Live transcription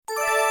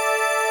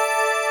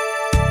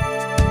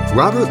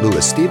Robert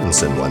Louis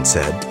Stevenson once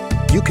said,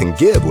 "You can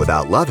give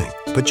without loving,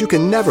 but you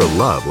can never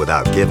love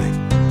without giving."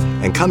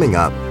 And coming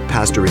up,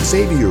 Pastor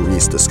Xavier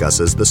Reese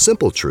discusses the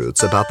simple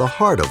truths about the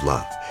heart of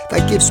love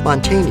that gives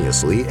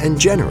spontaneously and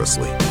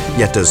generously,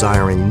 yet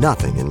desiring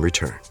nothing in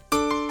return.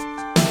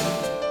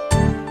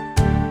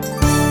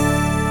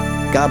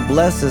 God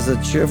blesses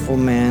a cheerful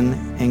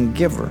man and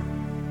giver.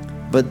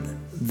 But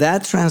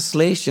that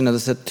translation of the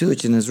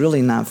Septuagint is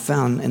really not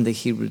found in the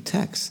Hebrew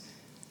text.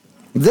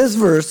 This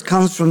verse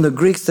comes from the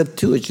Greek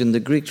Septuagint, the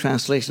Greek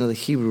translation of the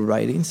Hebrew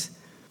writings.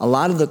 A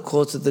lot of the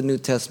quotes that the New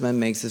Testament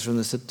makes is from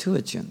the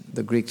Septuagint,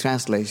 the Greek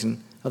translation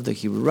of the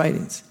Hebrew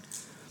writings.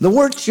 The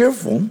word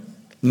cheerful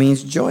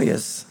means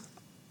joyous,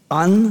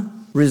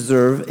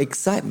 unreserved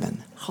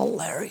excitement,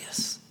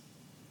 hilarious.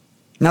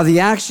 Now, the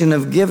action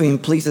of giving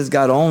pleases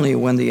God only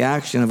when the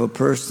action of a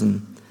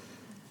person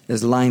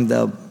is lined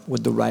up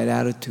with the right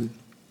attitude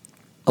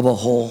of a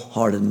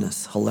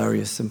wholeheartedness,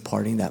 hilarious,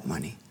 imparting that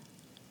money.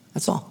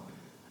 That's all.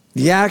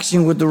 The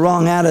action with the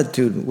wrong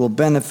attitude will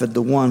benefit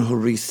the one who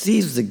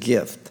receives the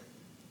gift,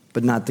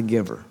 but not the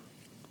giver.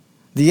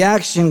 The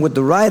action with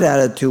the right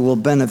attitude will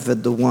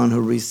benefit the one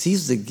who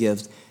receives the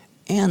gift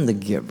and the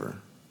giver.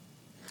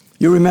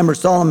 You remember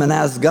Solomon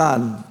asked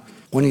God,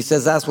 when he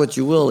says, "Ask what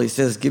you will," he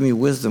says, "Give me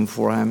wisdom,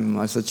 for I am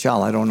as a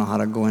child. I don't know how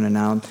to go in and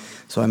out,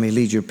 so I may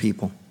lead your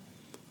people."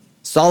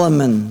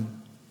 Solomon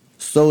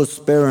sowed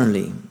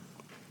sparingly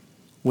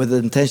with the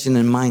intention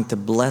in mind to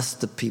bless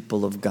the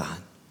people of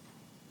God.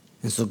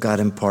 And so God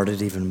imparted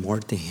even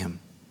more to him.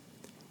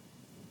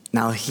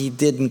 Now, he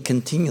didn't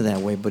continue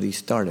that way, but he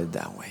started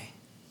that way.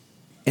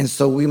 And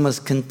so we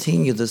must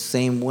continue the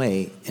same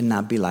way and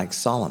not be like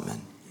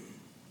Solomon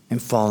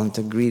and fall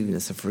into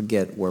greediness and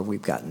forget where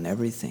we've gotten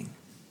everything.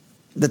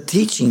 The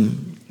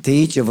teaching to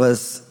each of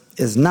us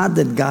is not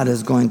that God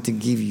is going to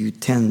give you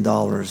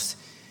 $10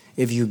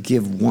 if you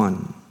give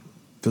one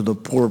to the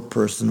poor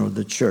person or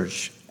the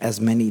church,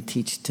 as many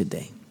teach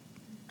today.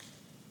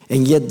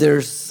 And yet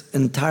there's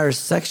entire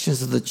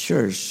sections of the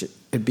church.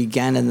 It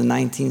began in the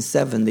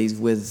 1970s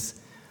with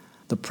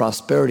the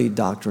prosperity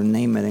doctrine,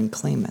 name it and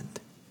claim it,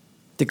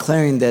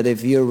 declaring that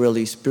if you're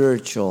really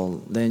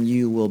spiritual, then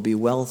you will be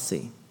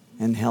wealthy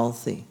and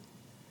healthy.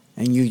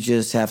 And you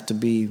just have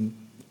to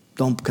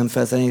don't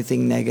confess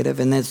anything negative.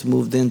 And it's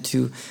moved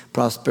into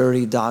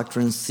prosperity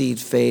doctrine, seed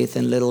faith,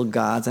 and little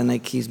gods, and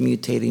it keeps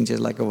mutating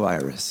just like a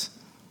virus.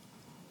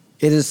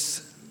 It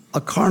is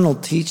a carnal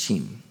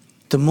teaching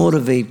to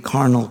motivate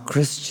carnal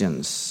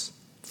Christians,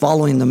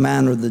 following the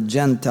manner of the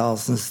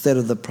Gentiles instead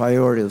of the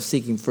priority of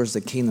seeking first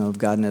the kingdom of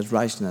God and his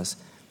righteousness.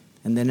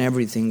 And then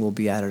everything will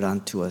be added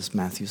unto us,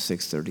 Matthew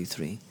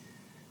 6:33.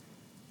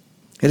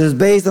 It is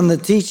based on the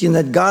teaching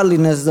that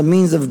godliness is a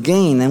means of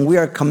gain, and we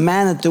are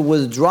commanded to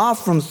withdraw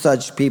from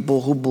such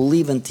people who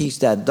believe and teach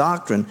that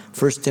doctrine,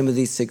 1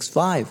 Timothy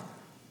 6:5.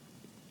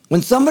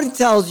 When somebody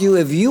tells you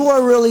if you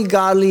are really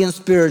godly and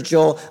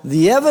spiritual,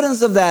 the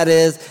evidence of that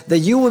is that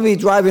you will be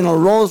driving a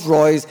Rolls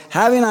Royce,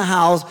 having a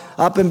house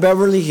up in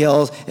Beverly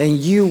Hills, and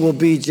you will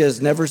be just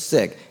never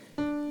sick.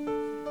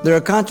 There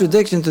are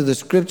contradictions to the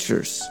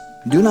scriptures.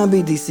 Do not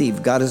be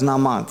deceived. God is not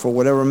mocked. For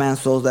whatever man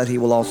sows, that he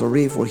will also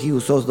reap. For he who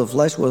sows the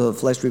flesh will of the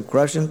flesh reap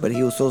corruption, but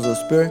he who sows the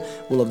Spirit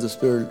will of the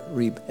Spirit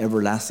reap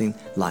everlasting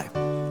life.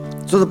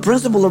 So the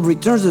principle of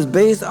returns is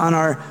based on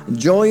our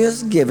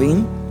joyous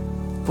giving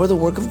for the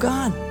work of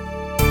God.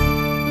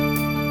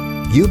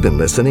 You've been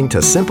listening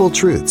to Simple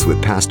Truths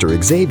with Pastor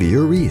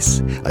Xavier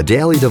Reese, a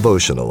daily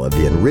devotional of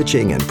the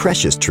enriching and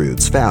precious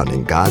truths found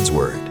in God's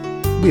Word.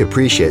 We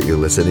appreciate you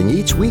listening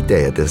each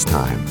weekday at this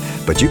time,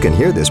 but you can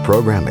hear this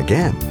program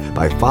again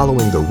by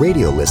following the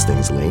radio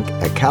listings link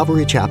at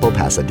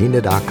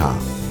CalvaryChapelPasadena.com.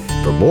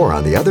 For more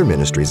on the other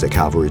ministries at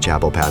Calvary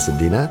Chapel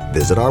Pasadena,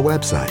 visit our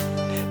website.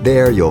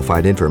 There you'll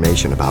find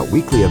information about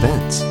weekly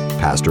events,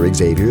 Pastor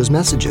Xavier's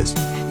messages,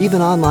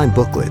 even online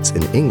booklets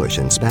in English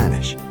and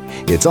Spanish.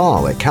 It's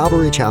all at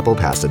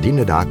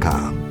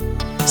CalvaryChapelPasadena.com.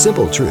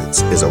 Simple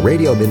Truths is a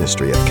radio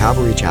ministry of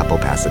Calvary Chapel,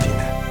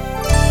 Pasadena.